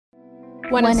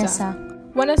Wanessa.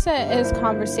 Wanessa is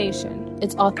conversation.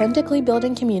 It's authentically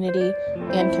building community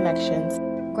and connections.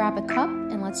 Grab a cup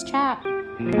and let's chat.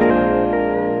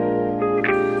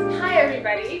 Hi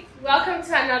everybody. Welcome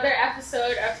to another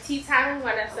episode of Tea Time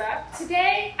with Wanessa.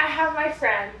 Today I have my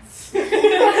friends.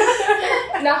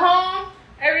 Nahom,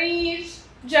 Arij,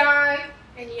 John,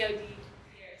 and Yodi.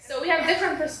 So we have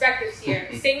different perspectives here.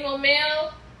 Single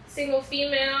male, single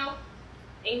female,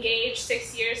 engaged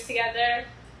 6 years together.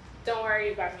 Don't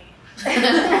worry about me. Okay, so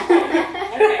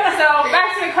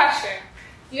back to the question.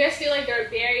 Do you guys feel like there are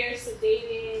barriers to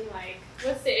dating? Like,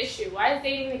 what's the issue? Why is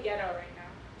dating the ghetto right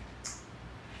now?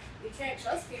 You can't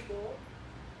trust people.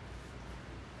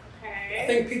 Okay. I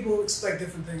think people expect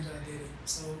different things out of dating.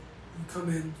 So you come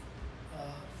in,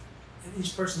 and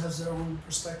each person has their own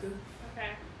perspective. Okay.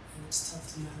 And it's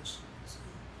tough to match. So.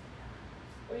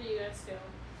 What do you guys feel?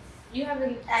 You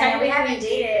haven't. We haven't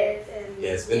dated in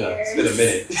it's years. been a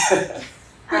minute. You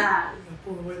gotta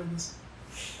pull the weight on this.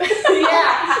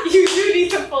 Yeah, you do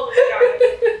need to pull the weight on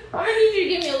it. I'm gonna need you to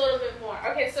give me a little bit more.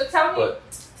 Okay, so tell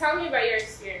me about your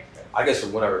experience. I guess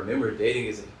from what I remember, dating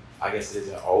isn't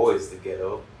always the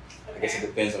ghetto. Okay. I guess it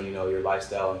depends on, your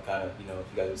lifestyle and kind of, if you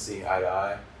guys are seeing eye to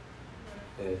eye,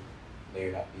 then it may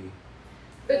or not be.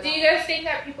 But do you guys think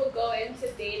that people go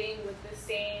into dating with the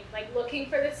same, like looking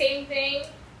for the same thing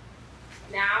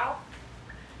now?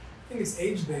 I think it's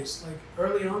age-based. Like,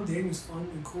 early on, dating is fun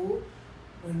and cool.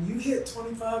 When you hit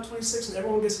 25, 26, and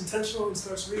everyone gets intentional and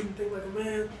starts reading things like a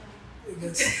man, it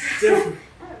gets different.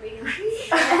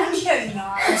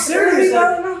 I'm serious.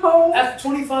 Like, after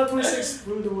 25, 26,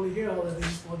 women don't want to hear all that. They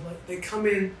just want, they come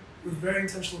in with very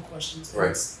intentional questions. And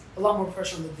it's a lot more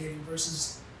pressure on the dating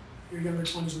versus your younger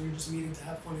 20s when you're just meeting to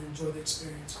have fun and enjoy the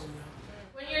experience going out.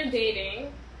 When you're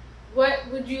dating,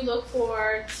 what would you look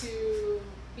for to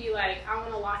be like, I want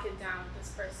to lock it down with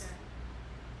this person?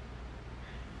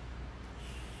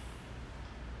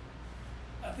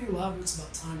 I think a lot of it's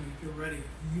about timing. If you're ready,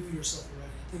 if you yourself are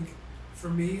ready. I think for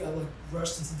me, I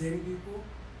rushed into dating people,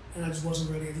 and I just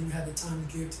wasn't ready. I didn't have the time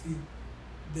to give to be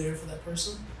there for that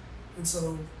person, and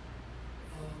so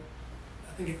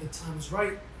I think if the time is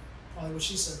right, probably what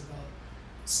she said about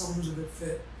someone who's a good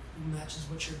fit, who matches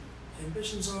what your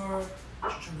ambitions are,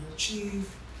 what you're trying to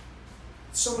achieve.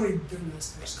 So many different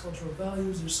aspects, cultural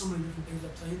values. There's so many different things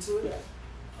that play into it.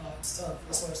 It's tough.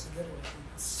 That's why it's the ghetto. I think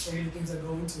there's so many things that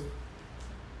go into it.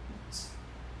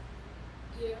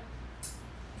 Yeah.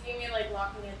 Do you mean like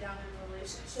locking it down in a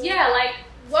relationship? Yeah, like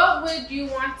what would you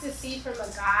want to see from a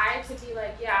guy to be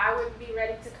like, yeah, I would be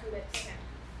ready to commit to him?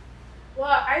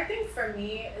 Well, I think for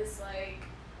me, it's like,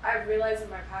 I've realized in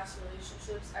my past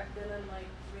relationships, I've been in like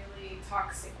really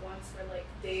toxic ones where like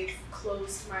they've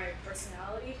closed my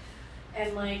personality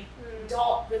and like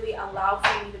don't really allow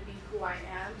for me to be who I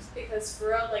am, because for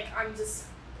real, like I'm just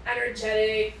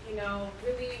energetic,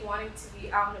 really wanting to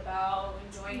be out and about,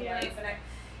 enjoying life, and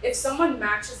if someone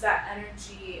matches that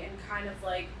energy and kind of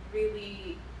like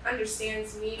really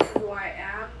understands me for who I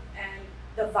am and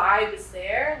the vibe is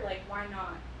there, like why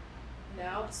not?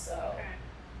 So. Okay.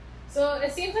 So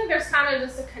it seems like there's kind of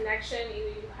just a connection, either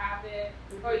you have it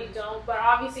or you don't, but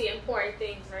obviously important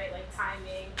things, right? Like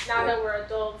timing. Now that we're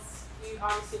adults, you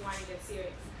obviously want to get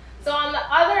serious. So on the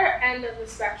other end of the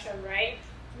spectrum, right?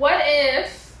 What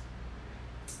if,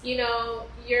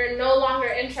 you're no longer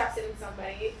interested in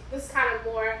somebody? This is kind of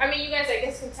more, you guys, I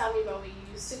guess, can tell me about what you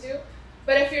used to do.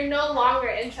 But if you're no longer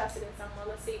interested in someone,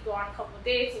 let's say you go on a couple of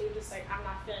dates and you're just like, I'm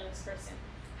not feeling this person.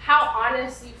 How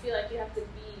honest do you feel like you have to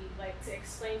be, like, to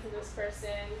explain to this person?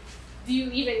 Do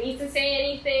you even need to say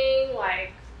anything?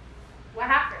 Like, what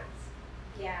happens?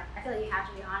 Yeah, I feel like you have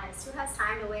to be honest. Who has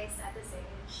time to waste at this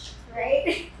age,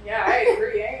 right? Yeah, I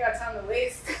agree. I ain't got time to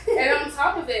waste. And on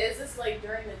top of it, is this like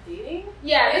during the dating?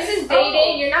 Yeah, this is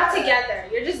dating. You're not together.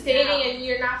 You're just dating and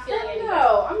you're not feeling anything.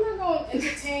 No, I'm not going to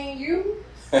entertain you.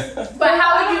 But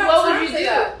what would you do?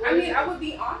 I would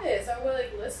be honest. I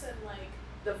would listen,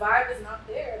 the vibe is not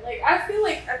there. I feel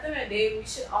like at the end of the day, we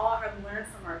should all have learned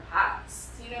from our past.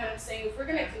 You know what I'm saying? If we're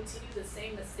going to continue the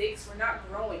same mistakes, we're not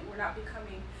growing. We're not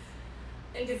becoming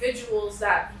individuals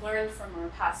that learned from our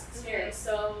past experience.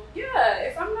 So, yeah,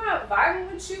 if I'm not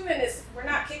vibing with you and we're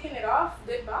not kicking it off,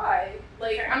 goodbye.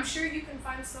 I'm sure you can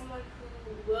find someone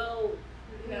who will,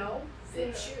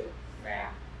 fit you. Yeah.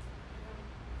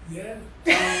 Yeah.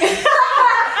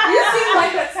 You seem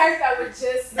like the type that would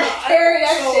just carry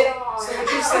that shit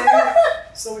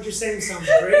on. So what you're saying sounds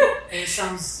great, and it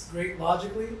sounds great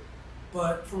logically,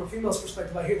 but from a female's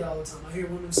perspective, I hear that all the time. I hear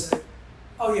women say,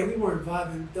 oh yeah, we weren't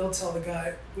vibing. They'll tell the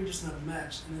guy, we're just not a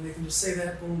match. And then they can just say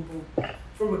that, boom, boom.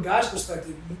 From a guy's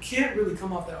perspective, you can't really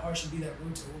come off that harsh and be that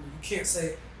rude to a woman. You can't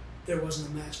say, there wasn't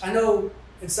a match. I know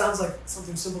it sounds like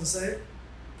something simple to say,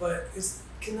 but it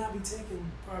cannot be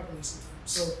taken properly sometimes.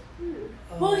 So,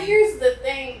 well, here's the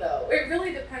thing, though. It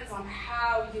really depends on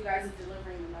how you guys are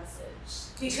delivering the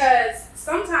message. Because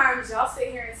sometimes y'all sit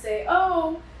here and say,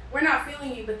 "Oh, we're not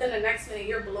feeling you," but then the next minute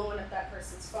you're blowing up that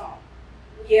person's phone.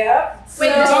 Yeah. Wait,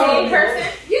 the same person?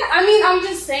 Yeah, I mean, I'm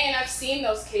just saying I've seen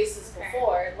those cases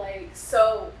before. Like,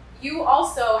 so you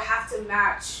also have to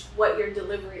match what your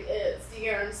delivery is. Do you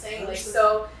get what I'm saying? Like,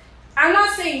 so I'm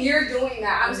not saying you're doing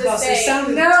that. I'm just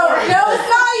saying, no, it's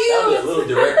not you. A little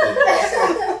directed.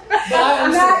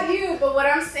 Not you. But what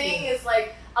I'm saying is,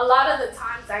 like, a lot of the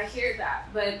times I hear that,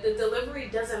 but the delivery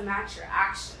doesn't match your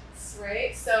actions,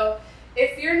 right? So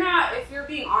if you're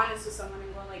being honest with someone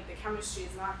and going like the chemistry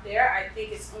is not there, I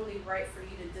think it's only right for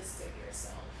you to distance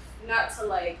yourself, not to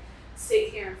like sit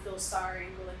here and feel sorry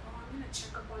and go like, oh, I'm gonna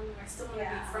check up on you. I still want to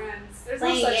be friends. There's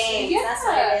no such thing. That's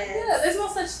what it is. Yeah, there's no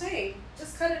such thing.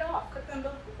 Just cut it off. Cut the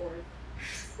umbilical cord.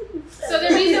 So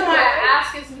the reason why I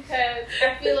ask is because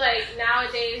I feel like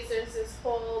nowadays there's this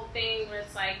whole thing where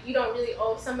it's like you don't really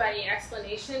owe somebody an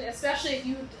explanation, especially if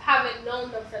you haven't known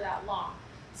them for that long.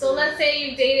 So let's say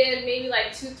you dated maybe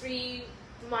like 2-3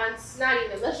 months, not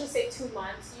even, let's just say 2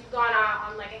 months. You've gone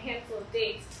out on like a handful of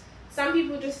dates. Some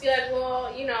people just feel like,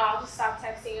 well, you know, I'll just stop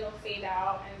texting, it'll fade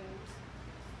out. And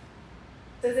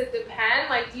does it depend?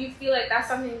 Like, do you feel like that's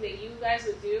something that you guys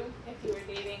would do if you were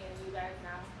dating and you guys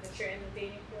now that you're in the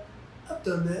dating field? I've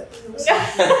done that.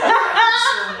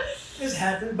 It's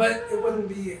happened, but it wouldn't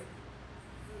be. It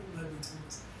might be too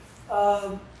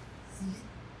much.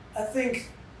 I think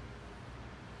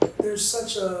there's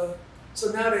such a.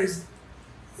 So nowadays,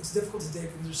 it's difficult to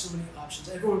date because there's so many options.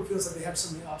 Everyone feels like they have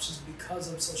so many options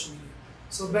because of social media.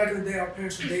 So back in the day, our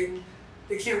parents were dating.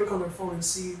 They can't look on their phone and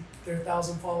see their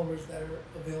 1,000 followers that are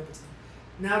available to them.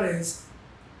 Nowadays,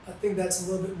 I think that's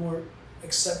a little bit more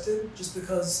accepted just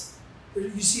because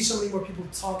you see so many more people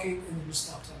talking and then you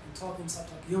stop talking, stop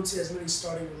talking. You don't see as many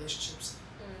starting relationships.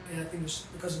 And I think it's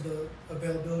because of the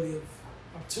availability of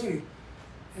opportunity.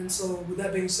 And so with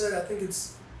that being said, I think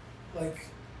it's like,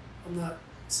 I'm not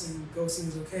saying ghosting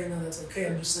is okay, no, that's okay.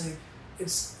 I'm just saying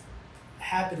it's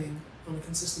happening on a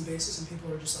consistent basis and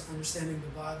people are just like understanding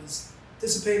the vibe is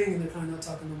dissipating and they're kind of not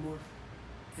talking no more.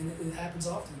 And it happens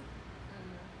often.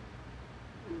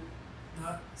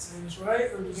 Not saying it's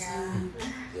right, I'm just saying.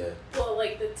 Yeah. Well,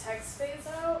 like the text phase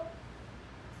out?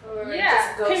 Or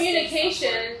yeah, just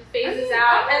communication phases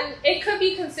out. And it could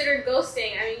be considered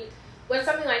ghosting. I mean, when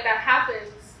something like that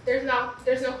happens, there's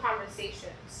no conversation.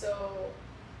 So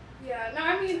yeah, no,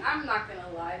 I mean, I'm not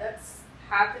gonna lie. That's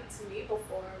happened to me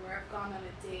before where I've gone on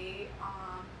a date.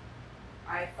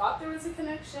 I thought there was a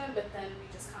connection, but then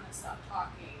we just kind of stopped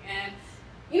talking. And,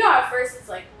 you know, at first it's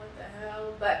like, what the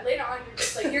hell? But later on, you're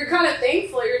just like, you're kind of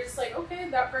thankful. You're just like, okay,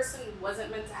 that person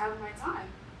wasn't meant to have my time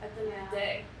at the end of the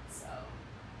day. So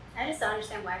I just don't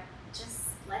understand why. Just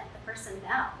let the person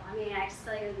know. I mean, I just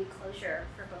feel like it would be closure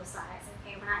for both sides.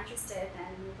 Okay, we're not interested,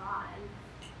 then move on.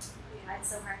 Yeah, it's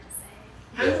so hard to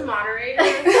say. I'm the moderator.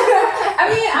 I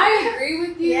mean, I agree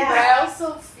with you, but I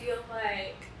also feel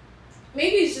like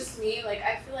maybe it's just me. Like,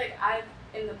 I feel like I've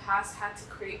in the past had to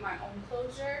create my own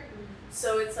closure.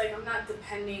 So it's like I'm not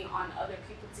depending on other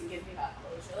people to give me that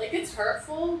closure. Like, it's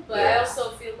hurtful, but I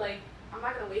also feel like I'm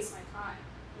not going to waste my time,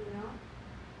 you know?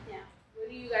 Yeah. What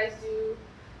do you guys do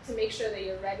to make sure that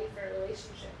you're ready for a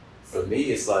relationship? For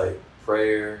me, it's like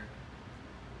prayer.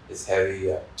 It's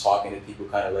heavy. Talking to people,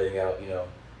 kind of letting out, you know,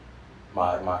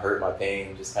 my hurt, my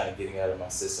pain, just kind of getting out of my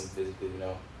system physically, you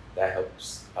know, that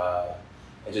helps.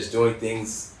 And just doing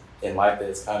things in life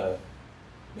that's kind of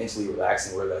mentally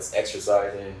relaxing, whether that's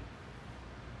exercising,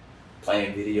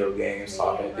 playing video games,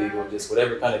 talking to people, just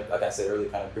whatever kind of, like I said earlier,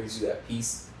 kind of brings you that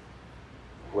peace,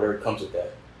 whatever comes with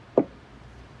that. I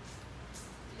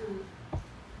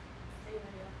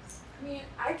mean,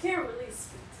 I can't really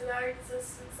speak to that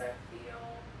existence, I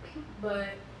feel, but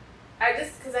I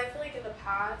just, because I feel like in the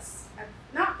past, I've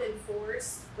not been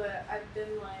forced, but I've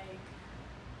been like,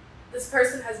 this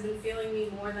person has been feeling me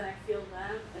more than I feel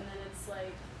them, and then it's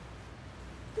like,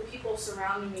 the people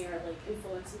surrounding me are like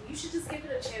influencing me. You should just give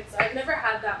it a chance. I've never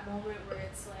had that moment where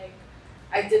it's like,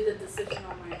 I did the decision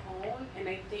on my own, and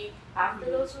I think after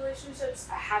those relationships,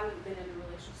 I haven't been in a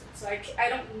relationship, so I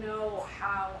don't know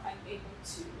how I'm able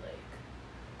to like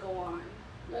go on,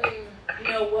 like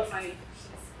know what my piece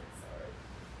is,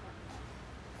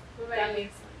 or that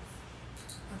makes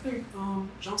sense. I think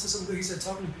John said something good. He said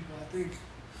talking to people. I think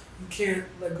you can't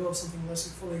let go of something unless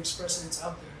you fully express it. It's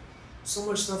out there. So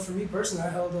much stuff for me personally, I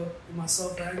held up in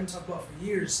myself that I didn't talk about for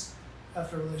years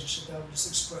after a relationship that I would just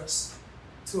express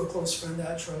to a close friend that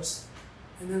I trust.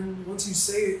 And then once you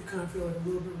say it, you kind of feel like a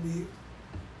little bit relieved.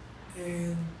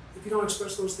 And if you don't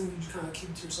express those things, you just kind of keep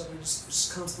it to yourself, and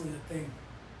it's constantly a thing.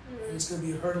 And it's going to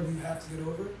be a hurdle you have to get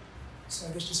over. So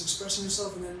I guess just expressing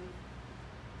yourself, and then,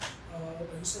 like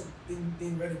you said,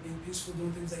 being ready, being peaceful,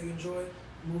 doing things that you enjoy,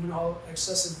 removing all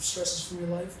excessive stresses from your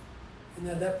life. And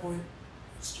at that point,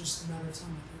 it's just a matter of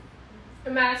time, I think. A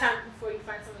matter of time before you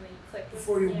find someone that you click with.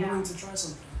 Before you're willing to try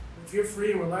something. If you're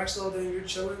free and relaxed all day and you're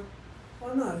chilling,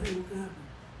 why not? Hey, what can happen?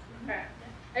 Okay.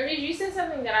 I mean, you said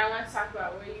something that I want to talk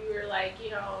about, where you were like,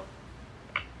 you know,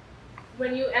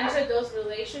 when you entered those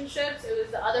relationships, it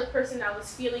was the other person that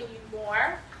was feeling you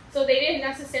more. So they didn't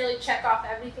necessarily check off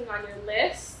everything on your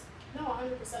list. No,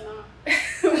 100% not.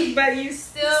 But you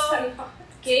still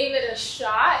gave it a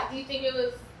shot. Do you think it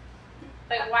was,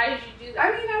 like, why did you do that?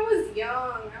 I mean, I was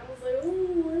young. I was like,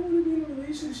 oh, I want to be in a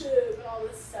relationship and all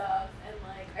this stuff. And,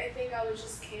 like, I think I was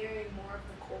just carrying more of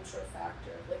the culture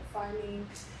factor. Like, finding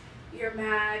your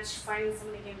match, finding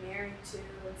someone to get married to,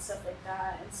 and stuff like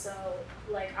that. And so,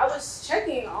 like, I was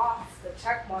checking off the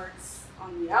check marks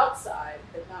on the outside,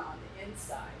 but not on the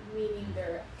inside, meaning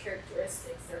their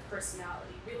characteristics, their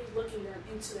personality, really looking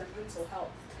into their mental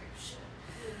health type shit.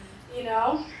 You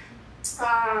know?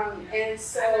 And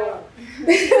so,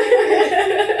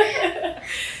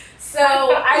 so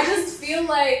I just feel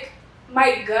like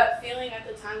my gut feeling at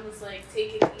the time was like,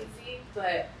 take it easy,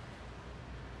 but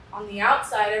on the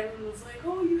outside, everyone was like,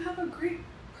 oh, you have a great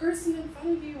person in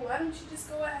front of you. Why don't you just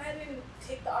go ahead and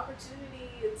take the opportunity?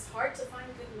 It's hard to find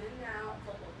good men now,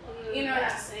 blah, blah, blah. You know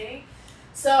what I'm saying?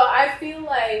 So I feel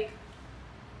like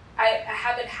I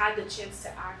haven't had the chance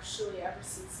to actually, ever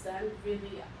since then,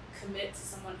 really commit to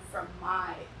someone from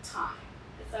my time,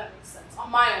 if that makes sense,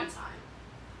 on my own time.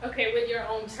 Okay, with your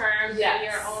own terms and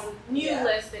your own new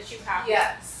list that you have.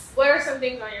 Yes. What are some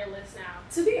things on your list now?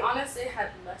 To be honest, it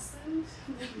had lessened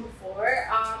than before.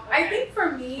 I think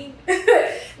for me,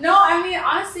 no, I mean,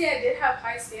 honestly, I did have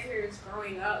high standards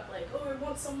growing up. Like, oh, I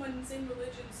want someone same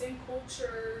religion, same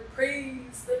culture,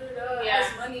 praise,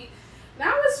 has money.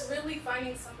 Now it's really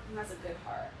finding someone who has a good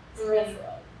heart, for real.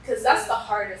 Because that's the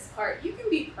hardest part. You can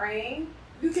be praying,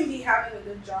 you can be having a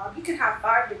good job, you can have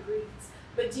 5 degrees,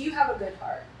 but do you have a good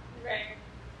heart? Right.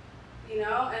 You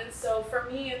know? And so for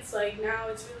me, it's like now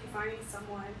it's really finding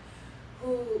someone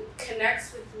who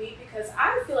connects with me, because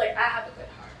I feel like I have a good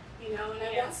heart, you know, and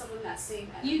I want someone that's same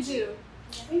energy. You do.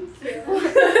 Thank you.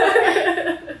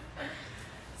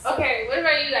 Okay, what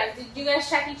about you guys? Did you guys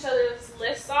check each other's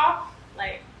lists off?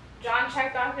 Like, John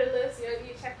checked off your list,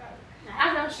 Yogi checked off.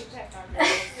 I know she checked off your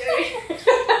list.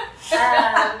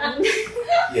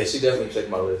 Yeah, she definitely checked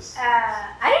my list. I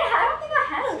don't think I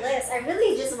had a list. I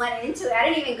really just went into it. I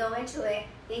didn't even go into it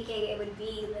thinking it would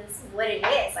be this what it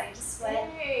is. I just went.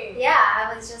 Hey. Yeah,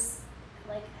 I was just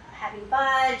like having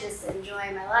fun, just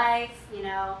enjoying my life, you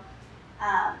know,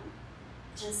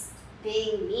 just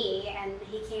being me. And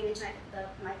he came into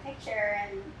my picture,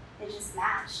 and it just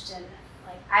matched. And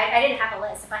like I didn't have a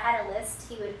list. If I had a list,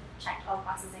 he would check all the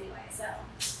boxes anyway. So.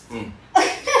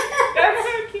 That's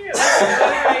so cute.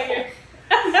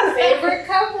 Favorite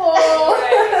couple.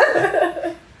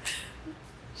 Right.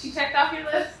 She checked off your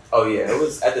list? Oh yeah, it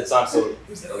was at the time. So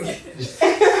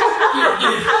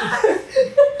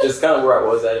just kind of where I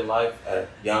was at in life,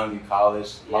 young in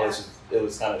college. My list it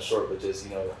was kind of short, but just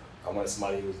I wanted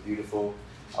somebody who was beautiful.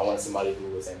 I wanted somebody who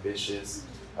was ambitious.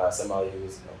 Somebody who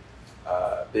was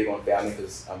big on family,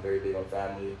 because I'm very big on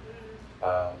family.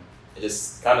 And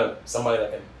just kind of somebody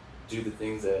that can do the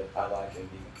things that I like and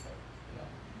be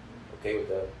okay with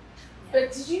that.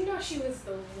 But did you know she was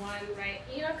the one, right?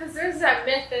 Because there's that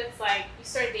myth that's like, you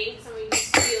start dating someone, you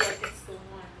just feel like it's the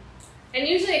one. And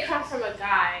usually it comes from a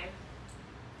guy,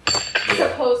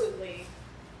 supposedly.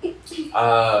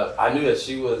 I knew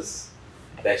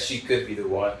that she could be the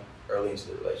one early into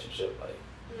the relationship.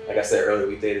 Like I said earlier,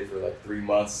 we dated for like 3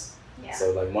 months. Yeah.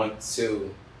 So like month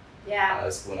 2,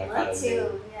 that's when I kind of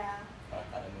knew. Yeah. I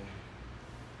kind of knew.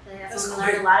 That's when we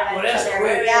learned a lot about each other.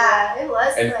 Quick. Yeah, it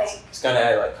was And quick. just kind of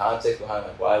add like context behind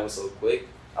like why it was so quick.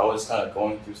 I was kind of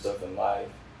going through stuff in life,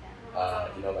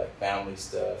 like family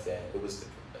stuff, and it was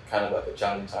kind of like a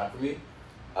challenging time for me.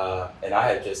 And I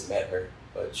had just met her,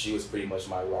 but she was pretty much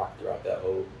my rock throughout that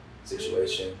whole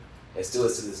situation, and still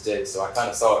is to this day. So I kind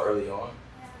of saw it early on.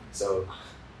 Yeah. So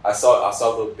I saw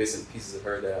little bits and pieces of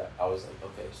her that I was like,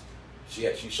 okay,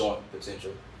 she's showing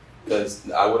potential. Because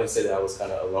I wouldn't say that I was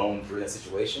kind of alone through that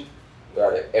situation,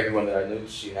 but everyone that I knew,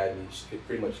 she could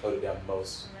pretty much hold it down the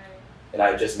most. Right. And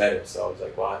I had just met her, so I was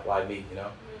like, why me,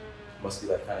 Must be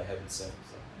like kind of heaven sent.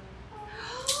 So.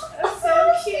 That's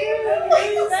so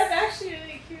cute. That's actually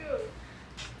really cute.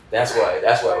 That's why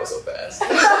it was so fast.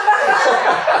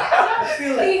 I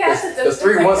feel He like has to Because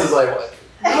 3 months is like what?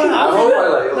 no, I hope I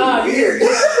like nah, weird. I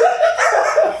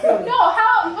feel like-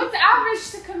 No, what's the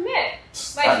average to commit?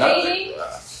 Like dating?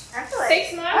 I feel like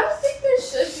 6 I months? don't think there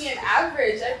should be an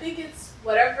average. I think it's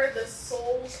whatever the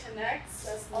soul connects.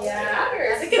 That's all Yeah. that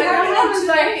matters. It But can happen everyone in was 2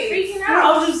 like days. freaking No,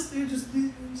 out. I was just, it just.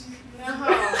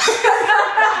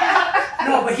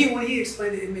 No, but when he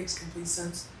explained it, it makes complete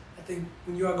sense. I think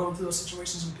when you are going through those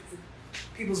situations,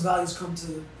 people's values come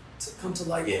to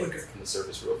light Yeah, quicker. it's on the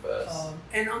surface real fast.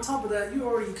 And on top of that, you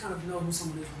already kind of know who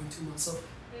someone is within 2 months. So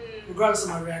Mm. regardless of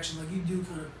my reaction, like you do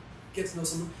kind of get to know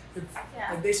someone.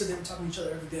 Yeah. Like they said, they were talking to each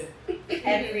other every day.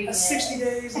 every That's day. 60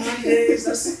 days, 90 days.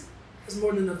 That's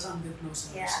more than enough time to get to know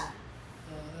someone. Yeah. So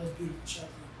that was beautiful. Shout out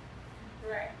to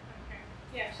you. Right. Okay.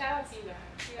 Yeah. Shout out to you guys.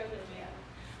 You guys really are.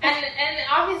 And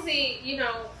obviously, you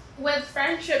know, with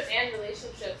friendships and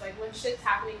relationships, like when shit's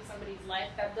happening in somebody's life,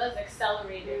 that does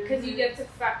accelerate it because you get to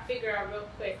figure out real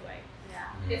quick, like,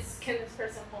 Yeah. can this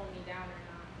person hold me down or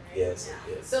not? Right? Yes,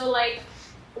 Yeah. yes. So like,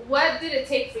 what did it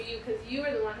take for you? Because you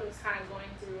were the one who was kind of going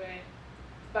through it,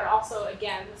 but also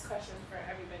again, this question is for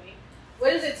everybody.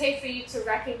 What does it take for you to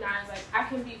recognize like I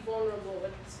can be vulnerable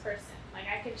with this person? Like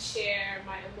I can share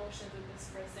my emotions with this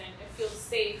person. It feels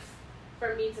safe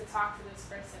for me to talk to this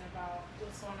person about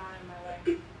what's going on in my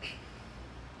life.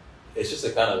 It's just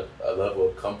a kind of a level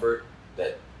of comfort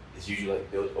that is usually like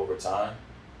built over time.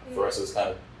 For us, it was kind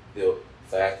of built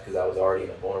fast because I was already in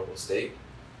a vulnerable state.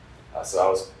 So I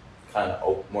was kind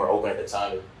of more open at the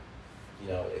time to,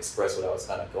 express what I was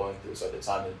kind of going through. So at the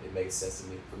time, it made sense to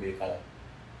me for me to kind of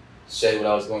shed what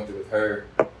I was going through with her,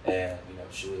 and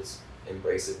she was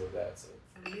embracive of that. So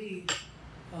For me,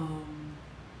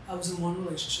 I was in one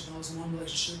relationship. I was in one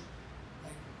relationship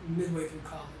like midway through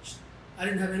college. I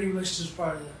didn't have any relationships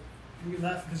prior to that. And you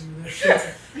laugh because you were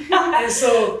there. And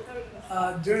so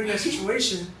during that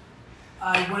situation,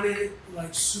 I went in it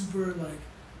like super like,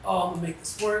 oh, I'm gonna make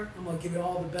this work. I'm gonna give it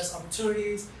all the best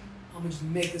opportunities. I'm gonna just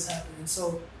make this happen. And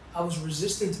so I was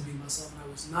resisting to be myself, and I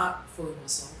was not fully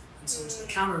myself. And so it's the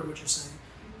counter of what you're saying.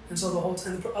 And so the whole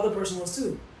time, the other person was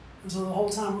too. And so the whole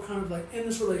time we're kind of like in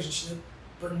this relationship,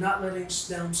 but not letting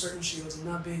down certain shields and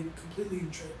not being completely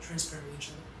transparent with each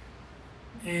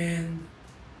other. And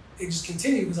it just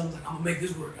continued because I was like, I'm gonna make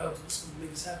this work. I was just gonna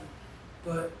make this happen.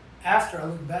 But after I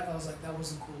looked back, I was like, that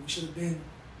wasn't cool. We should have been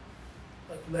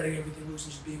like letting everything loose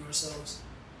and just being ourselves.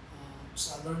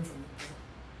 So I learned from it. But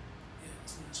yeah,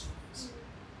 that's what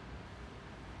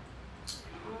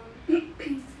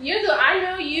I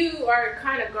know you are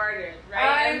kind of guarded,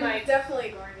 right? I'm And, like, definitely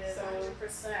guarded, so-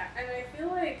 100%. And I feel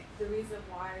like the reason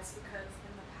why is because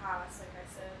in the past, like I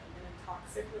said, I've been in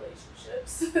toxic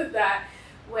relationships that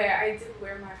where I did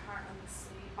wear my heart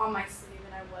on my sleeve,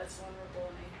 and I was vulnerable,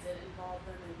 and I did involve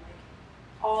them in like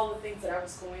all the things that I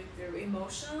was going through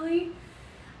emotionally.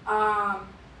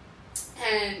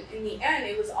 And in the end,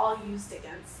 it was all used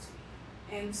against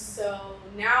me. And so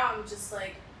now I'm just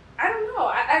like, I don't know.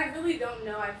 I really don't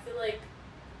know. I feel like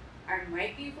I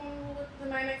might be vulnerable with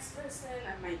my next person.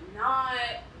 I might not,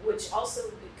 which also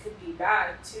it could be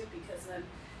bad too, because then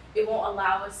it won't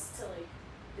allow us to like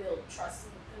build trust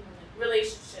in the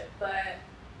relationship. But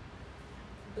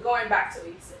going back to what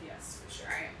you said, yes, for sure,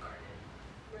 I am guarded.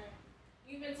 right.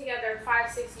 You've been together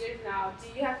 5-6 years now. Do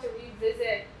you have to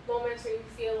revisit moments where you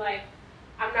feel like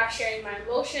I'm not sharing my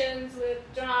emotions with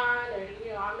John,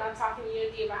 or I'm not talking to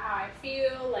you about how I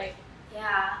feel? Like,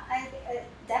 Yeah,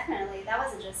 definitely. That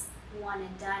wasn't just one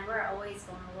and done. We're always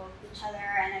vulnerable with each other,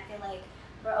 and I feel like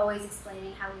we're always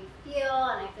explaining how we feel,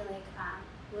 and I feel like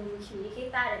when we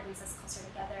communicate that, it brings us closer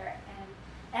together, and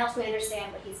it helps me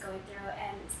understand what he's going through,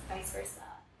 and vice versa.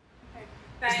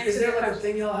 Is there like a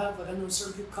thing y'all have? Like I know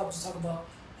certain couples talk about,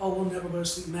 oh, we'll never go to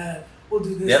sleep mad. We'll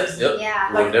do this. Yep, this, yep.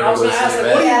 Yeah. We'll Like, never I was go gonna to ask, sleep,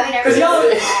 like, man. Yeah, we never Because y'all, do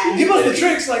that. give us the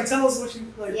tricks. Like, tell us what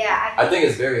you like. Yeah, I think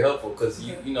it's very helpful because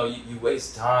you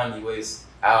waste time, you waste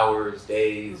hours,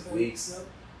 days, Okay, weeks yep.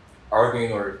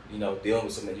 arguing or dealing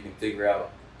with something that you can figure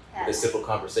out yeah. with a simple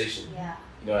conversation. Yeah.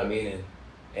 You know what I mean?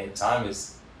 And time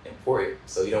is important,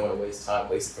 so you don't want to waste time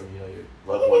wasted from your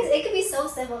loved one. It could be so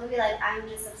simple. It could be like, I'm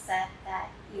just upset that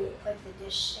you put the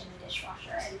dish in the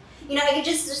dishwasher, and like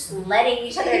just letting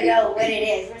each other know what it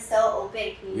is. We're so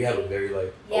open. We have a very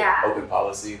open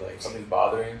policy. Like if something's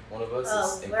bothering one of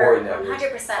us, it's important that we're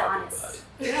 100% talking honest. about it.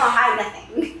 We don't hide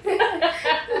nothing.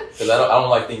 Because I don't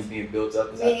like things being built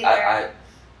up. 'Cause Me I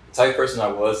the type of person I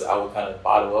was, I would kind of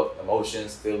bottle up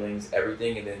emotions, feelings,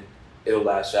 everything, and then it'll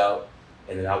lash out,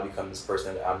 and then I'll become this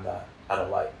person that I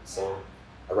don't like. So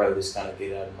I'd rather just kind of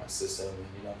get it out of my system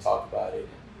and talk about it. And,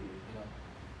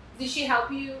 did she help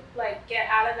you like get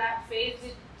out of that phase?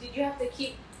 did you have to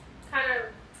keep kind of?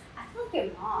 I feel like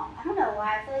your mom. I don't know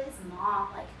why. I feel like his mom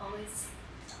like always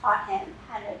taught him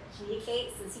how to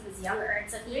communicate since he was younger, and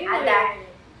so he had that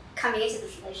coming into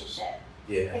this relationship.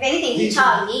 Yeah. If anything, he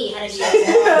taught me how to do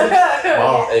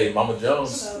that. Hey, Mama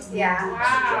Jones. Yeah. Wow.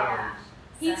 Yeah.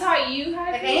 He taught you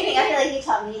how to. If anything, I feel like he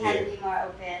taught me how to be more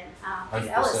open.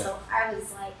 I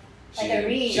was like a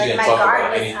reed. She Like didn't my talk guard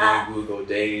about was anything. up. We would go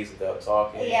days without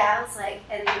talking. Yeah, I was like,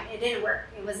 and it didn't work.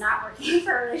 It was not working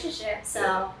for a relationship. So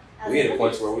Yeah. I was We hit like, a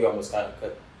point where we almost kind of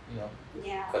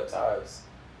cut ties.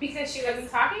 Because she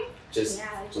wasn't talking. Just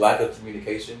lack of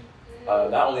communication.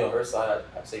 Not only on her side,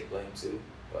 I take blame too,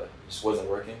 but it just wasn't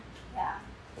working. Yeah.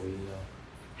 We,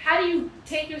 How do you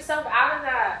take yourself out of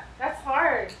that? That's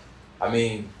hard. I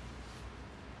mean,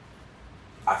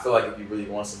 I feel like if you really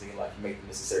want something in life, you make the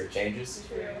necessary changes.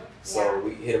 True. So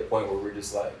we hit a point where we're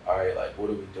just like, all right, like,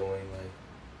 what are we doing? Like,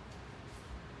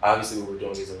 obviously what we're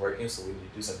doing isn't working, so we need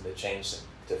to do something to change,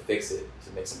 to fix it,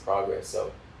 to make some progress.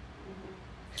 So,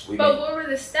 But what were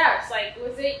the steps? Like,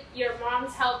 was it your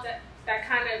mom's help that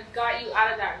kind of got you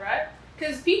out of that rut?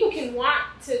 Because people can want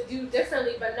to do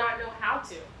differently but not know how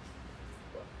to.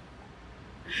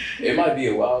 It might be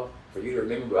a while for you to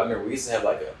remember, but I remember we used to have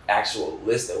like an actual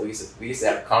list that we used to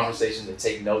have conversations and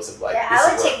take notes of like. Yeah,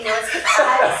 I would take notes because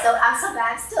I'm so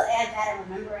bad. I still am bad at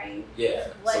remembering. Yeah.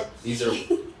 What So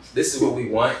this is what we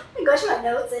want. I go to my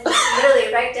notes and just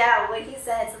literally write down what he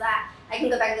said so that I can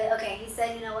go back and be like, okay, he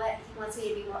said, you know what, he wants me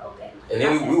to be more open. And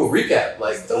then we will recap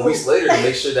like a week later to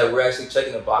make sure that we're actually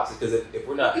checking the boxes, because if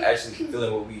we're not actually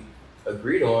feeling what we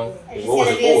agreed on, then what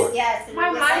was it for? My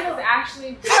mind is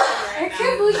actually breaking right I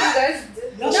can't believe you guys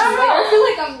did this. No. I feel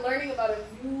like I'm learning about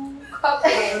a new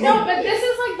couple. No, but this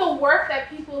is like the work that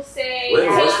people say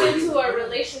takes into a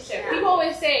relationship. People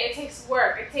always say it takes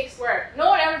work. It takes work. No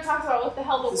one ever talks about what the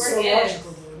hell the It's work so is.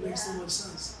 logical though. It makes so much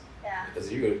sense. Yeah.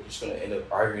 Because you're just gonna end up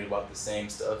arguing about the same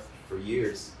stuff for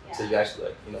years until you actually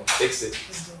fix it.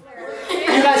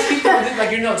 You guys keep them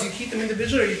like your notes. You keep them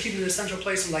individually, or you keep them in a central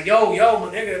place. And like, yo, my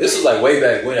nigga. This was like way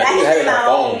back when. I think we had it on our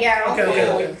phone. Yeah.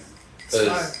 Okay. Because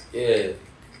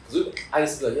I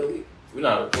used to be like, yo, we're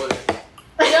not recording.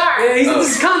 We are. Yeah,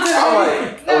 this is content. I'm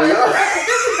like, No, this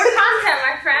is the content,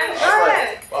 my friend. Go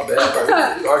ahead. My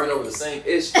bad. We arguing over the same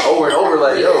ish over and over,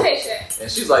 like, yo. Say shit. And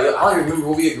she's like, yo, I don't even remember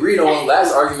what we agreed on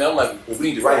last argument. I'm like, well, we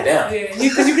need to write it down. Yeah,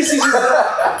 because you can see.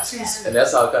 And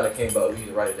that's how it kind of came about. We need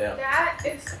to write it down. That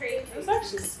is crazy. It's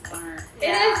actually smart. It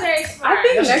is very smart. I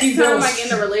think Just next keep time, those- like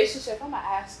in a relationship, I'm gonna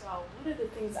ask y'all, what are the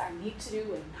things I need to do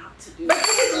and not to do? But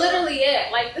this is literally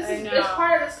it. Like, this I is know. it's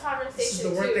part of this This is conversation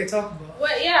the work too. they talk about.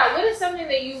 What is something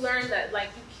that you learned that like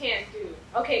you can't do?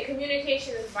 Okay,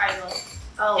 communication is vital.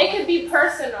 Oh. It could be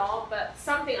personal, but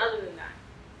something other than that.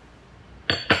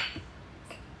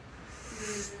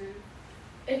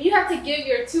 If you have to give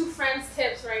your two friends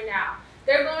tips right now,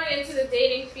 they're going into the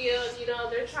dating field,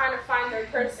 they're trying to find their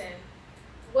person.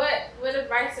 What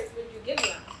advice would you give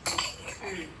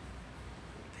them?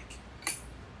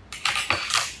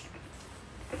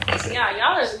 Yeah,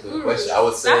 y'all are the Good gurus. question. I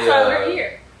would say, that's why we're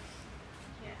here.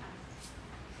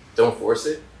 Don't force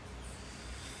it.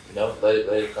 Let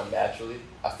it come naturally.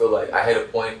 I feel like I hit a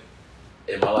point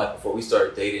in my life before we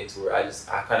started dating to where I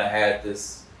kind of had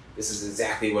this is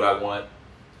exactly what I want,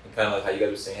 and kind of like how you guys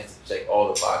were saying, I have to check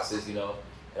all the boxes, and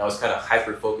I was kind of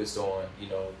hyper focused on,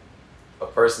 a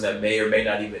person that may or may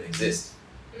not even exist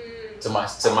to my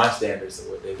standards of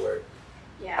what they were.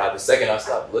 Yeah. The second I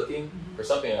stopped looking for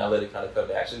something, and I let it kind of come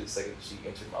naturally, the second she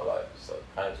entered my life, so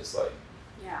kind of just like.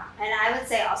 Yeah, and I would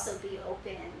say also be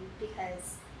open,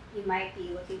 because you might be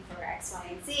looking for X, Y,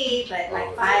 and Z, but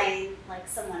find like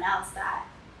someone else that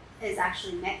is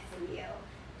actually meant for you,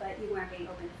 but you weren't being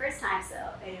open the first time, so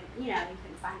you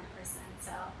couldn't find the person.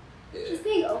 So just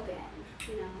being open,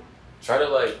 Try to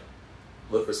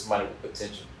look for somebody with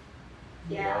potential.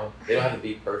 Yeah. They don't have to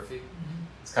be perfect.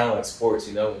 It's kind of like sports,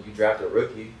 when you draft a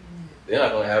rookie, they're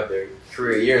not going to have their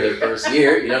career year, their first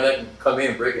year. They can come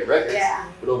in breaking records.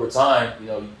 Yeah. But over time,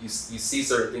 you see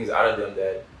certain things out of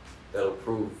them that'll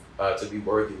prove to be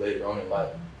worthy later on in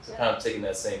life. So kind of taking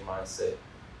that same mindset,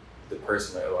 the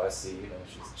person, I see,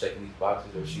 she's checking these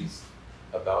boxes, or she's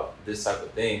about this type of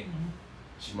thing.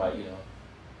 She might,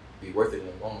 be worth it in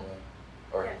the long run,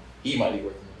 or he might be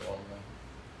worth it in the long run.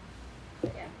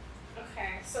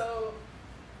 Okay, so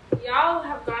y'all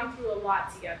have gone through a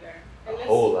lot together. A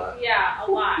whole lot. Yeah, a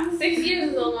lot. 6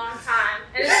 years is a long time.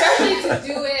 And especially to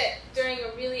do it during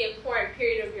a really important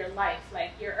period of your life,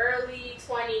 like your early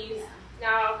 20s,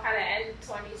 now kind of end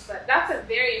 20s. But that's a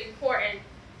very important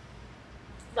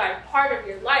part of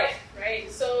your life,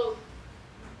 right? So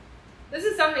this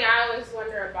is something I always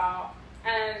wonder about.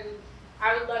 And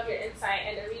I would love your insight.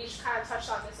 And Arish kind of touched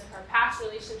on this in her past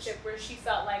relationship where she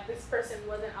felt like this person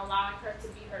wasn't allowing her to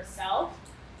be herself.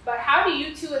 But how do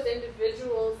you two as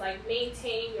individuals like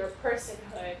maintain your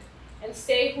personhood and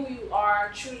stay who you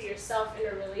are, true to yourself in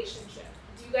a relationship?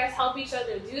 Do you guys help each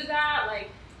other do that?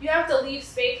 Like, you have to leave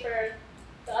space for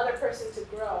the other person to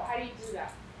grow. How do you do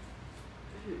that?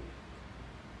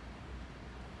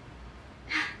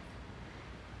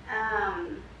 I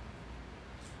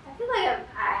feel like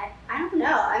I don't know.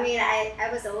 I mean, I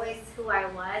was always who I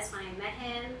was when I met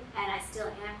him, and I still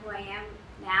am who I am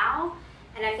now.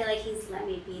 And I feel like he's let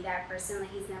me be that person.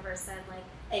 Like, he's never said like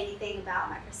anything about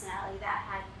my personality that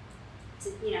had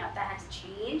to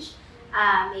change.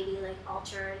 Maybe like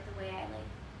alter the way I like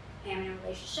am in a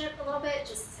relationship a little bit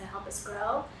just to help us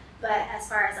grow. But as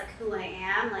far as like who I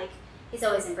am, like he's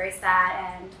always embraced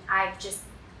that, and I've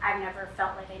never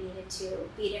felt like I needed to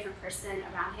be a different person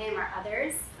around him or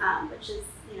others, which is,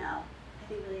 I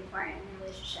think really important in a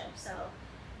relationship. So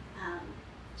I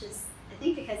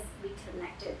think because we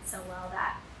connected so well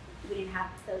that we didn't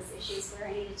have those issues where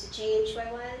I needed to change who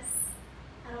I was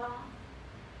at all.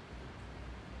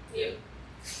 You?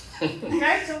 Can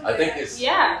I jump I in? think it's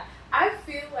Yeah. I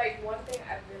feel like one thing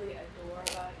I really adore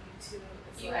about you two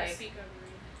is You like, guys speak over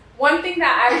me. one thing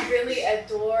that I really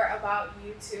adore about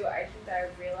you two, I think that I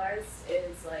realized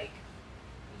is like,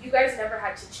 you guys never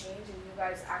had to change, and you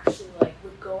guys actually like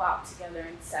would go out together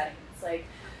in settings. Like,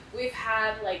 we've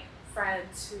had like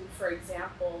friends who, for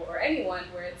example, or anyone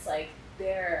where it's like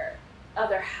their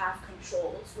other half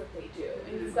controls what they do,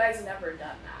 and you guys never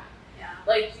done that. Yeah.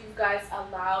 Like, you guys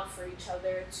allowed for each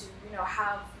other to,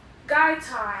 have guy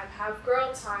time, have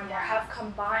girl time, or have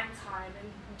combined time,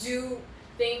 and do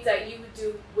things that you would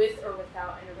do with or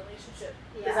without in a relationship.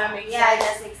 Yeah. Does that make sense? Yeah, it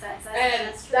does make sense.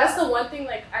 And true. that's the one thing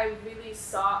like I really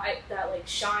saw that like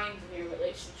shined in your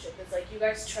relationship is like you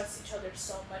guys trust each other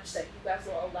so much that you guys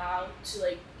will allow to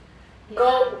like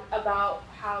go about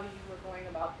how you were going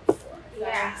about before. If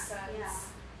that makes sense. Yeah.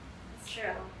 It's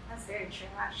true. That's very true,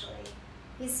 actually.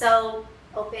 He's so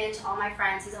open to all my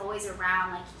friends. He's always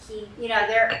around. Like,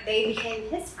 they became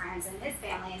his friends and his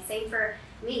family, and same for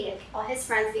me. Like, all his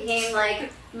friends became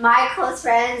like my close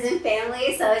friends and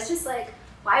family. So it's just like,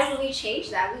 why would we change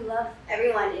that? We love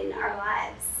everyone in our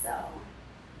lives. So,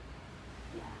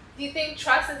 yeah. Do you think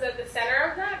trust is at the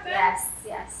center of that then?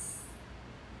 Yes.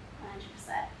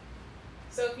 100%.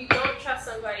 So if you don't trust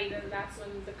somebody, then that's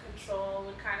when the control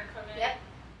would kind of come in? Yep.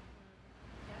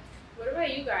 What about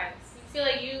you guys? You feel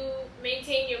like you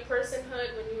maintain your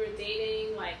personhood when you were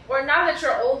dating, like, or now that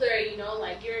you're older,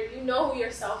 like you know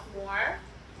yourself more?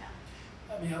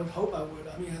 I mean, I would hope I would.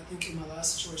 I mean, I think in my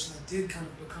last situation, I did kind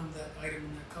of become that item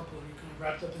in that couple, and you're kind of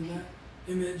wrapped up in that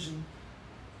image, and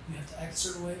you have to act a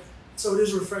certain way. So it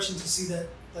is refreshing to see that,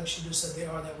 like she just said, they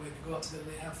are that way. They go out together,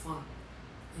 they have fun.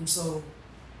 And so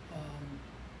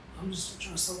I'm just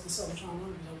trying to soak this up. I'm trying to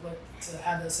learn, because I would like to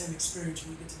have that same experience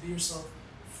where you get to be yourself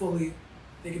fully.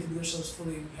 They get to be themselves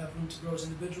fully, and you have room to grow as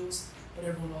individuals, but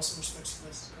everyone also respects you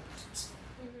guys as a couple too. So.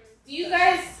 Do you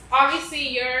guys, obviously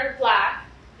you're Black,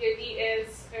 your D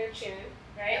is Eritrean,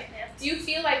 right? Yep. Do you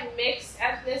feel like mixed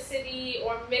ethnicity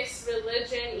or mixed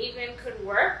religion even could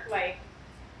work? Like,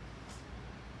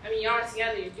 I mean, y'all are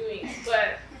together, you're doing it,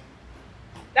 but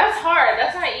that's hard.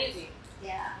 That's not easy.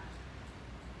 Yeah.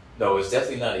 No, it's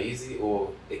definitely not easy,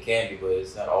 or it can be, but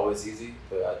it's not always easy.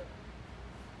 But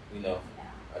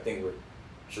I think we're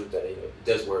true that it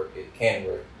does work. It can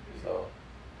work. So.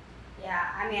 Yeah,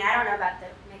 I mean, I don't know about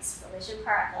the mixed religion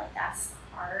part. I feel like that's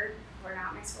hard. We're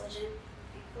not mixed religion,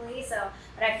 thankfully. So,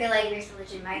 but I feel like mixed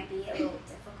religion might be a little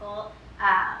difficult.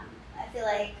 I feel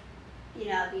like, me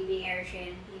being Eritrean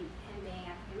and him being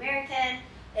African American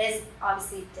is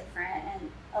obviously different, and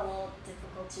a little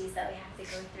difficulties that we have to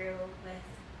go through with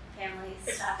family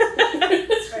stuff.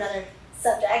 It's for another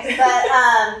subject. But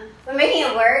we're making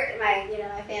it work. My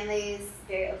family is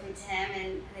very open to him,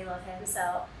 and they love him.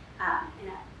 So,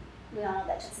 we all know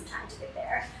that took some time to get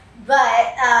there. But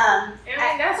I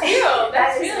mean, that's real.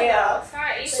 That's real. Though. It's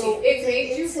not easy. So It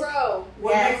made you grow.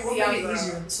 What made it grow.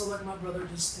 easier? So like my brother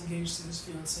just engaged to his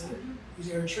fiance. He's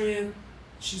Eritrean,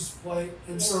 she's white,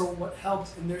 and so what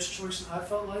helped in their situation, I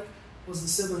felt like, was the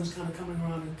siblings kind of coming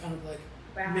around and kind of like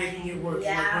making it work, and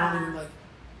like rounding and like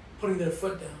putting their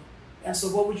foot down. And so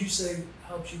what would you say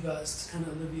helped you guys to kind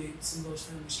of alleviate some of those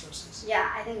family stresses?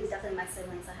 Yeah, I think it's definitely my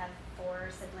siblings. I have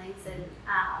 4 siblings, and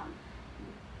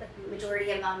the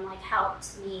majority of them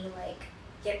helped me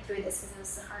get through this, because it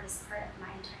was the hardest part of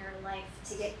my entire life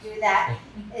to get through that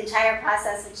entire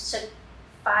process, which took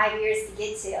 5 years to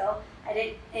get to. I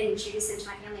didn't introduce him to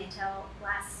my family until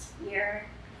last year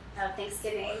of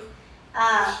Thanksgiving,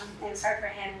 It was hard for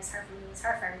him, it was hard for me, it was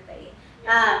hard for everybody.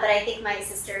 But I think my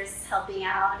sister's helping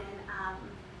out and,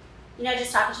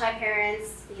 just talking to my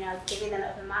parents, giving them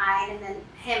open mind, and then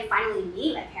him finally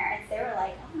meeting my parents. They were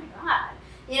like, oh my God.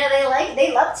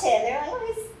 They loved him. They were like, oh,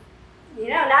 he's,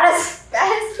 not as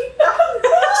bad as we thought.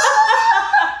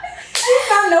 He's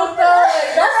not no thug.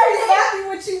 That's exactly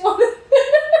what you wanted.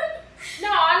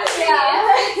 No, honestly,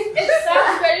 it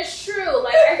sucks, but it's true.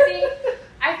 Like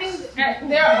I think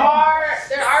there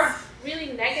are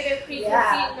really negative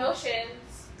preconceived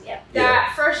notions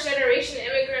that first generation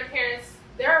immigrant parents,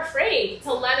 they're afraid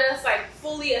to let us like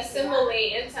fully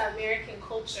assimilate into American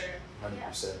culture.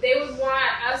 100%. They would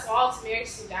want us all to marry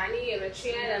Sudani and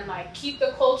Eritrean and like keep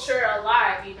the culture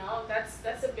alive.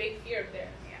 That's a big fear of theirs.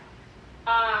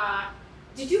 Yeah.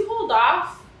 Did you hold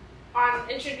off on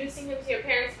introducing him to your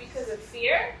parents because of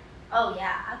fear? Oh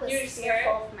yeah, I was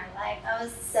fearful for my life. I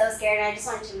was so scared, and I just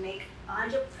wanted to make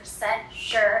 100%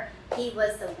 sure he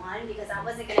was the one, because I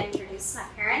wasn't going to introduce my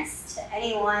parents to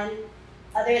anyone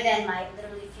other than my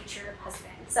literally future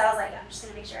husband. So I was like, I'm just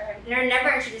going to make sure. I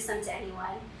never introduced them to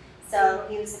anyone. So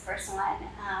he was the first one.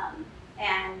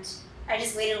 And I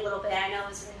just waited a little bit. I know it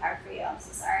was really hard for you. I'm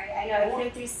so sorry. I know I put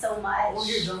him through so much. I want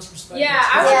to hear John's perspective. Yeah,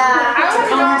 I was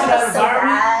come into that so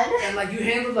environment, bad. and like you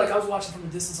handled, like I was watching from a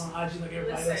distance on IG like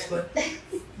everybody else, but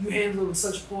you handled it with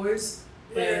such poise,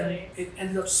 and it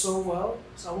ended up so well.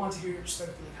 So I want to hear your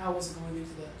perspective. Like, how was it going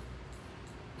into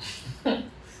that?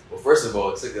 Well, first of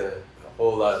all, it took a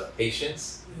whole lot of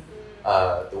patience.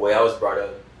 The way I was brought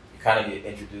up, you kind of get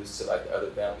introduced to like the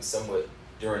other family somewhat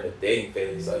during the dating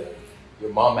phase. Like your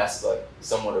mom has to like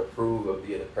somewhat approve of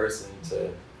the other person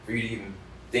for you to even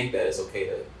think that it's okay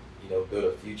to build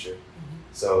a future.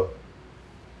 So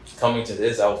coming to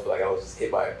this, I was like I was just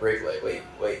hit by a brick. Like wait,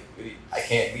 really, I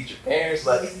can't meet your parents.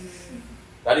 Like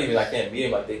not even I can't meet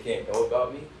them. Like they can't know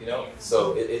about me.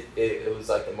 So it was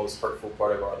like the most hurtful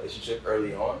part of our relationship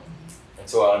early on.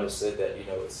 Until I understood that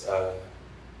it's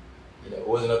it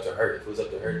wasn't up to her. If it was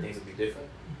up to her, things would be different.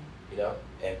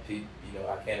 And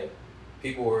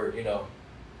people were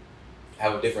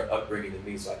have a different upbringing than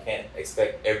me, so I can't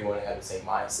expect everyone to have the same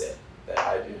mindset that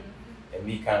I do. And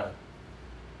me kind of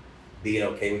being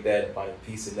okay with that and finding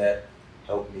peace in that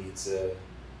helped me to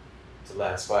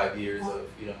last 5 years of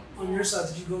On your side,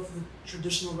 did you go through the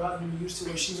traditional route you were used to,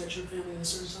 where she met your family at a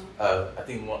certain time? I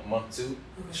think month 2.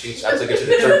 Okay. I took her to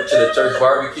the church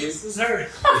barbecue. This is her.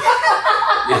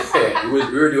 Yeah, we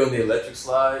were doing the electric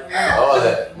slide, all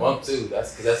that. Month 2.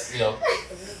 That's I know.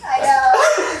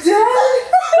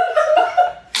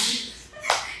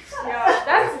 Yeah,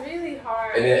 that's really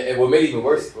hard. And what made it even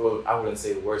worse, well, I wouldn't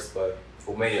say worse, but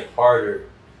what made it harder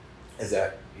is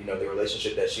that, the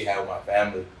relationship that she had with my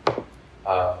family,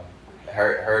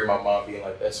 her and my mom being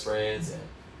like best friends, and,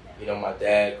 my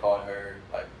dad called her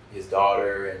like his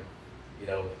daughter, and,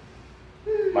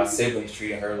 my siblings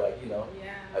treating her like,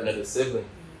 another sibling.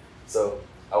 So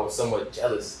I was somewhat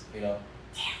jealous,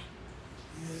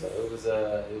 So it was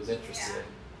interesting. Yeah.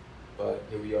 But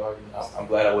here we are. I'm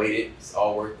glad I waited. It's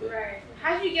all worth it. Right.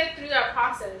 How did you get through that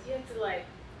process? You have to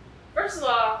first of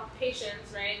all,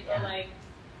 patience, right? But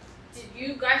did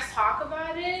you guys talk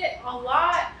about it a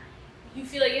lot? You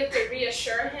feel like you have to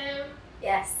reassure him?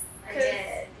 Yes, I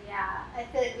did. Yeah, I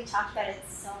feel like we talked about it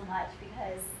so much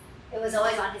because it was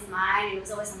always on his mind, and it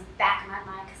was always on the back of my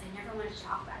mind because I never wanted to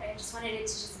talk about it. I just wanted it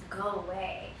to just go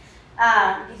away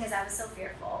because I was so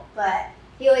fearful. But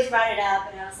he always brought it up,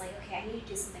 and I was like, okay, I need to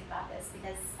do something about this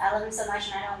because I love him so much,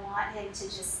 and I don't want him to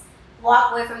just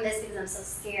walk away from this because I'm so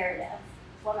scared of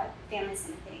what my family's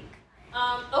going to think.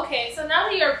 Okay, so now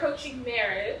that you're approaching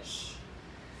marriage,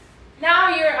 now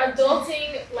you're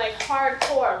adulting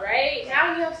hardcore, right?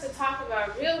 Now you have to talk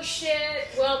about real shit.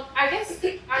 Well, I guess,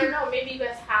 I don't know, maybe you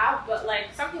guys have, but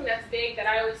something that's big that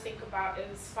I always think about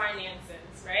is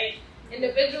finances, right?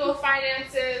 Individual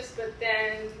finances, but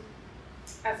then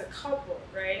as a couple,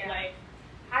 right? Yeah.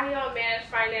 How do y'all manage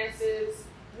finances?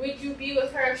 Would you be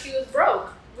with her if she was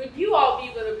broke? Would you all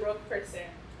be with a broke person?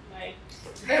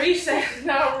 Maybe said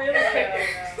no, really quick.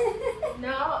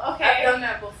 No? Okay. I've done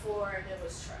that before and it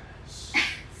was trash.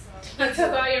 So. You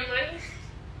took all your money?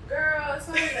 Girl, it's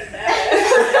not even that.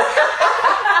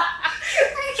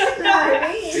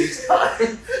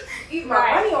 Eat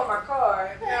my money on my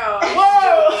card. No, I'm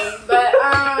joking. But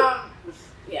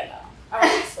yeah, no. I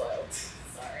was spoiled.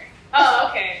 Sorry. Oh,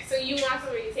 okay. So you want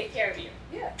somebody to take care of you?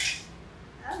 Yeah.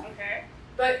 Oh. Okay.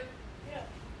 But yeah.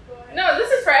 Go ahead. No, this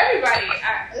is for everybody.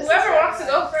 Whoever wants to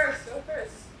go first, go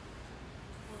first.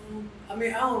 I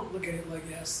mean, I don't look at it like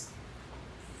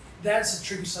that's a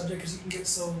tricky subject because you can get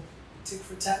so tick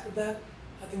for tat with that.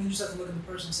 I think you just have to look at the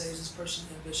person and say, is this person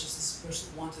ambitious? Is this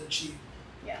person want to achieve?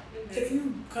 Yeah. If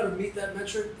you kind of meet that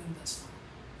metric, then that's fine.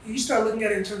 You start looking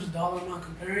at it in terms of dollar amount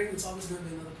comparing, it's always going to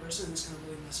be another person, and it's going to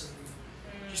really mess everything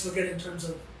up. Just look at it in terms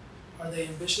of, are they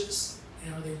ambitious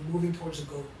and are they moving towards a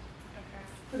goal? Okay.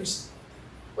 Pretty simple.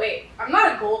 Wait, I'm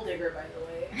not a gold digger, by the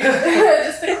way.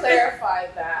 Just to clarify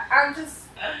that. I'm just,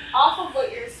 off of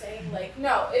what you're saying, like,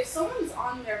 no, if someone's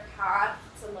on their path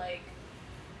to, like,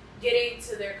 getting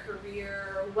to their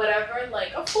career or whatever,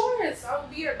 like, of course, I'll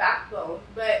be your backbone.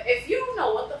 But if you don't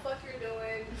know what the fuck you're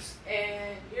doing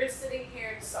and you're sitting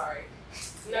here, sorry.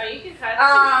 No, you can cut.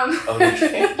 Oh, you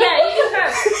can? Yeah, you can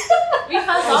cut. We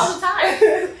cuss all the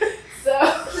time. So,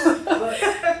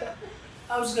 But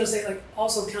I was just going to say, like,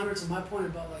 also counter to my point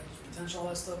about, like, potential, all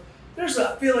that stuff,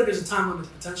 I feel like there's a time limit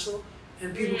to potential,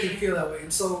 and people can feel that way.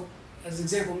 And so, as an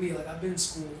example, me, like, I've been in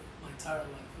school my entire life,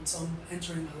 and so I'm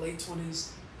entering my late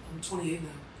 20s. I'm 28 now.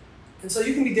 And so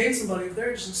you can be dating somebody if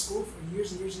they're just in school for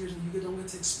years and years and years and you don't get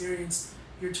to experience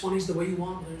your 20s the way you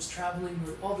want, whether it's traveling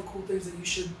or all the cool things that you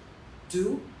should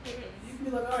do. You can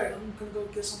be like, all right, I'm going to go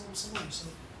get someone with somebody. So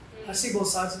I see both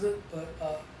sides of it,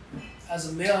 but as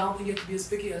a male, I don't think you have to be as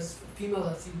picky. As females,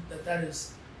 I think that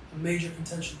is a major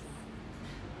contention point.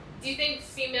 Do you think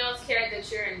females care that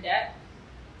you're in debt?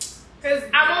 Because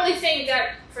I'm only saying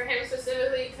that for him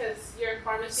specifically because you're in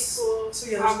pharmacy school.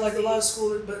 So yeah, there's like a lot of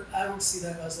school, but I don't see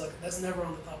that as like, that's never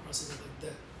on the thought process of like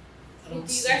debt. Do you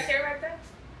guys care about that?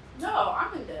 no,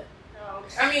 I'm in debt. No.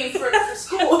 Okay. I mean, for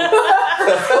school.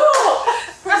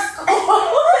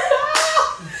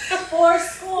 For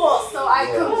school. So I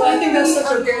Yeah. completely But I think that's such a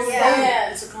common thing.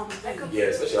 understand. It's a common thing. Yeah,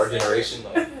 especially our generation.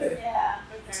 Like, Yeah.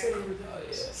 It's Okay. getting oh,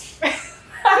 ridiculous.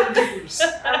 yeah. Ridiculous.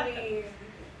 I mean,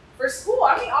 for school,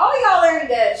 I mean, all y'all are in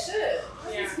debt. Shit.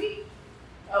 That's Yeah. just me.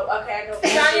 Oh, okay, I know.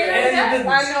 John, you're in I debt?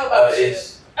 know about shit. Ish.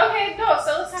 Okay, go.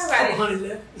 So let's talk about Oh, it. honey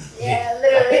lip. Yeah,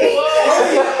 literally.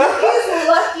 He's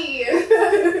lucky.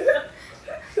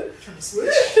 Trying to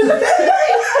switch. I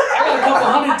got a couple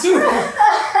honey too.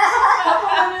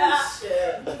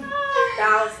 Shit.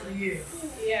 Thousands. Yeah.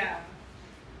 Yeah.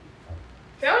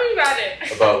 Tell me about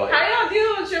it. About like, How y'all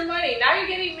deal with your money? Now you're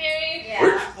getting married.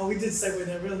 Yeah. Oh, we did segue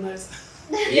that real nice.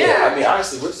 yeah, I mean,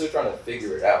 honestly, we're still trying to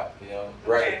figure it out. You know,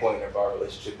 we're at Okay. the point of our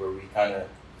relationship where we kind of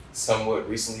somewhat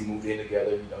recently moved in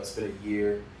together. You know, it's been a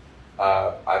year.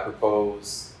 I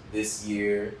proposed this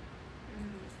year,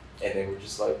 and then we're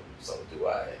just like, so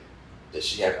does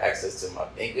she have access to my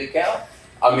bank account?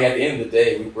 I mean, at the end of the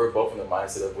day, we're both in the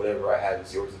mindset of whatever I have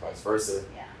is yours and vice versa.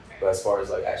 Yeah. But as far as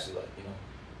like actually like, you know,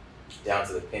 down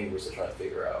to the penny, we're still trying to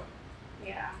figure out.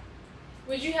 Yeah.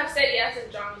 Would you have said yes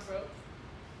if John was broke?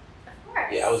 Of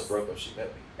course. Yeah, I was broke when she met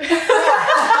me.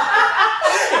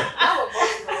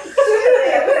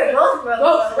 Yeah, we were both broke.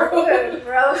 Both though. broke. We were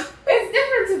broke. It's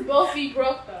different to both be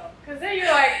broke though, because then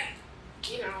you're like,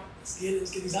 you know, Let's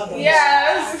get these hot dogs.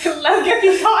 yeah, let's get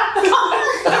these hot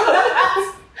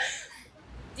dogs.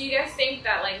 Do you guys think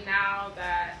that like now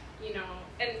that, you know,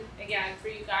 and again for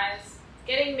you guys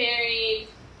getting married,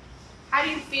 how do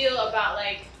you feel about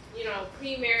like, you know,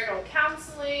 premarital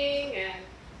counseling and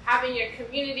having your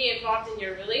community involved in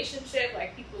your relationship,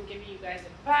 like people giving you guys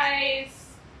advice?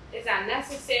 Is that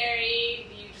necessary?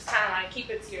 Do you just kind of like keep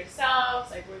it to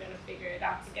yourselves? Like we're gonna figure it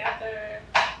out together.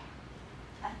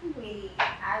 I think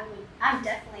I'm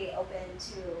definitely open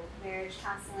to marriage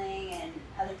counseling and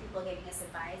other people giving us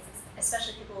advice,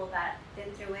 especially people that have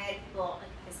been through it, people like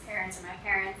his parents or my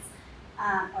parents,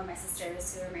 or my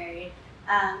sisters who are married.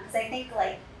 Because I think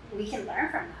like we can learn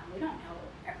from them. We don't know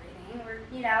everything.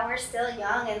 We're still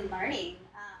young and learning.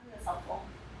 That's helpful.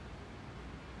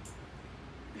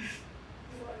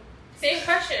 Same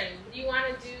question. Do you want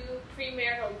to do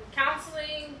premarital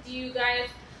counseling? Do you guys,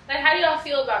 like, how do y'all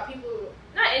feel about people,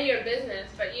 not in your business,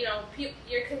 but, you know,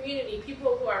 your community,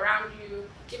 people who are around you,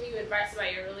 giving you advice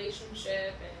about your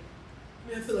relationship? And I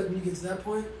mean, I feel like when you get to that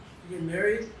point, you get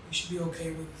married, you should be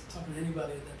okay with talking to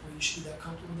anybody at that point. You should be that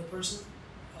comfortable with the person.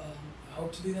 I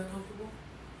hope to be that comfortable.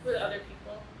 with other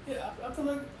people? Yeah, I feel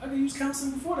like I could use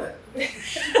counseling before that.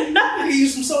 I could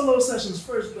use some solo sessions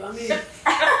first, but I mean,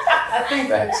 I think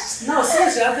no,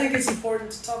 seriously, I think it's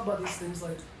important to talk about these things.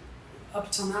 Like up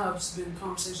until now, I've just been in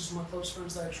conversations with my close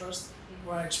friends that I trust,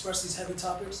 where I express these heavy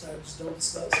topics that I just don't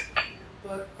discuss.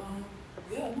 But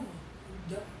yeah, no,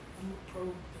 I'm a pro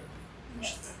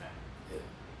therapy.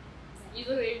 You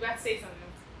look like you about to say something.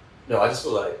 No, I just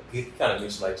feel like he kind of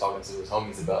mentioned like talking to his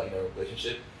homies about, you know,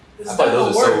 relationship. It's I feel like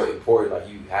those are definitely so work. important. Like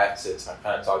you have to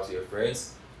kind of talk to your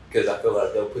friends because I feel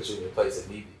like they'll put you in your place if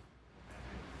need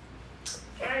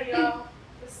be. Alright, y'all.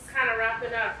 This is kind of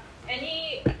wrapping up.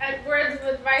 Any words of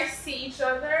advice to each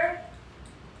other?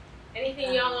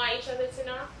 Anything y'all want each other to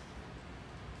know?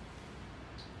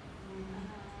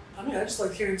 I mean, I just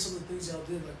like hearing some of the things y'all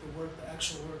did, like the work, the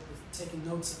actual work, the taking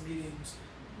notes at meetings,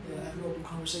 having open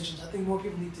conversations. I think more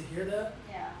people need to hear that,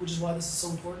 which is why this is so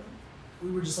important.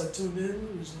 We were just like tuned in.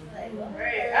 We were just like,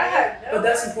 right. I had no but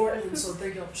that's idea. important, and so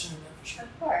thank y'all for sharing that for sure.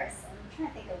 Of course. I'm trying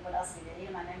to think of what else we did.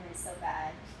 Even my memory is so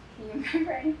bad. Can you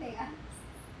remember anything else?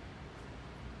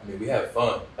 I mean, we have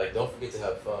fun. Like, don't forget to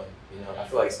have fun. You know, I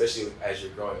feel like especially as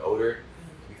you're growing older,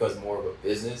 it becomes more of a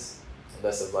business and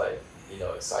less of like, you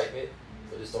know, excitement.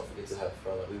 So just don't forget to have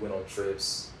fun. Like, we went on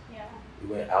trips. Yeah. We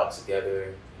went out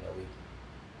together. You know,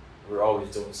 we're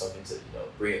always doing something to, you know,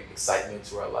 bring excitement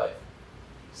to our life.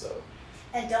 So.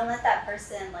 And don't let that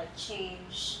person like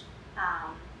change,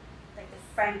 like the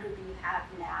friend group you have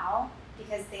now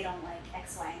because they don't like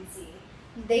X, Y, and Z.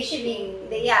 They should be,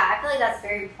 I feel like that's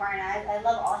very important. I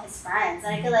love all his friends,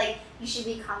 and I feel like you should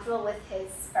be comfortable with his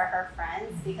or her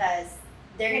friends because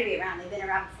they're going to be around. They've been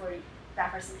around before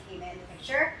that person came in the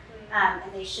picture, and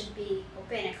they should be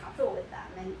open and comfortable with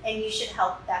them, and you should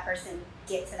help that person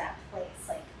get to that place.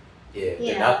 Like, yeah, if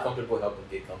they're not comfortable, help them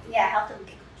get comfortable. Yeah, help them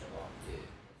get comfortable. Yeah.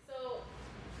 So,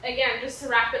 again, just to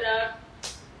wrap it up,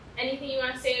 anything you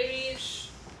want to say, Reach?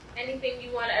 Anything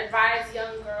you want to advise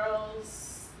young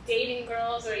girls, dating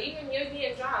girls, or even Yogi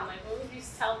and John? Like, what would you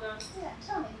tell them? Yeah,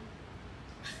 tell me.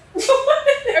 Reach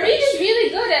is really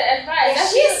good at advice. Yeah,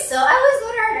 she is so. I always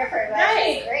go to her for advice.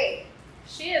 Right. She's great.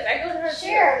 She is. I go to her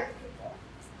Share with people.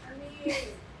 I mean,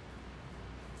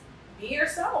 be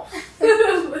yourself.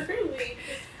 Literally.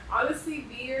 Honestly,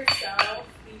 be yourself.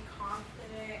 Be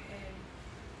confident in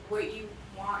what you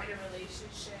want in a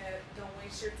relationship. Don't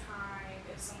waste your time.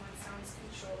 If someone sounds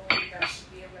controlling, that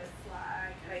should be a red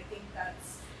flag. And I think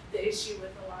that's the issue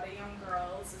with a lot of young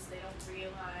girls is they don't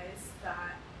realize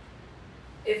that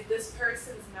if this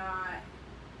person's not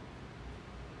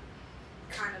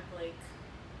kind of like,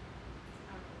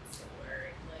 I don't know what's the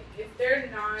word, like if they're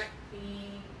not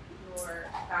being your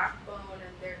backbone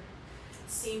and they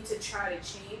seem to try to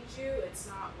change you, it's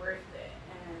not worth it.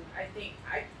 And I think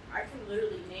I can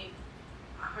literally name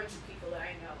 100 people that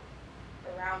I know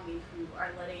around me who are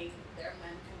letting their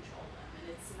men control them, and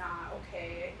it's not okay.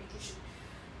 I think you should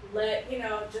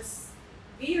just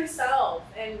be yourself,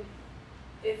 and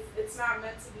if it's not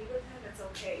meant to be with him, it's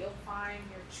okay. You'll find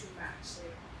your true match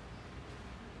later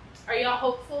on. Are y'all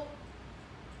hopeful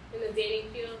in the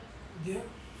dating field? Yeah.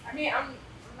 I mean, I'm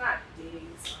not dating,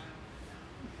 so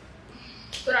I don't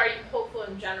know. But are you hopeful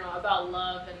in general about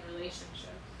love and relationships?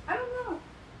 I don't know.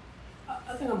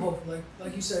 I think I'm hopeful.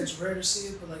 Like you said, it's rare to see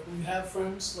it, but like when you have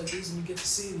friends like these and you get to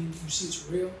see it and you see it's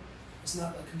real, it's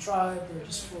not like contrived or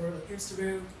just for like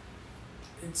Instagram.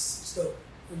 It's dope.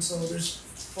 And so there's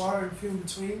far and few in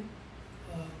between,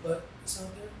 but it's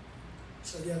out there.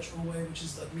 So yeah, your own way, which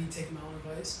is like me taking my own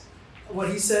advice. What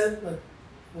he said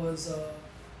was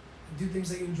do things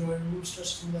that you enjoy, remove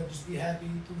stress from life, just be happy,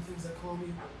 do things that calm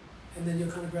you, and then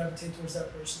you'll kind of gravitate towards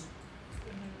that person.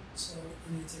 So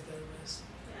I need to take that advice.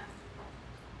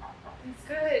 That's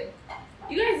good.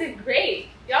 You guys did great.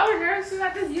 Y'all were nervous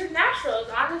about this. You're naturals,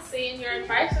 honestly, and your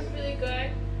advice was really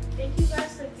good. Thank you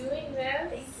guys for doing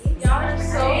this.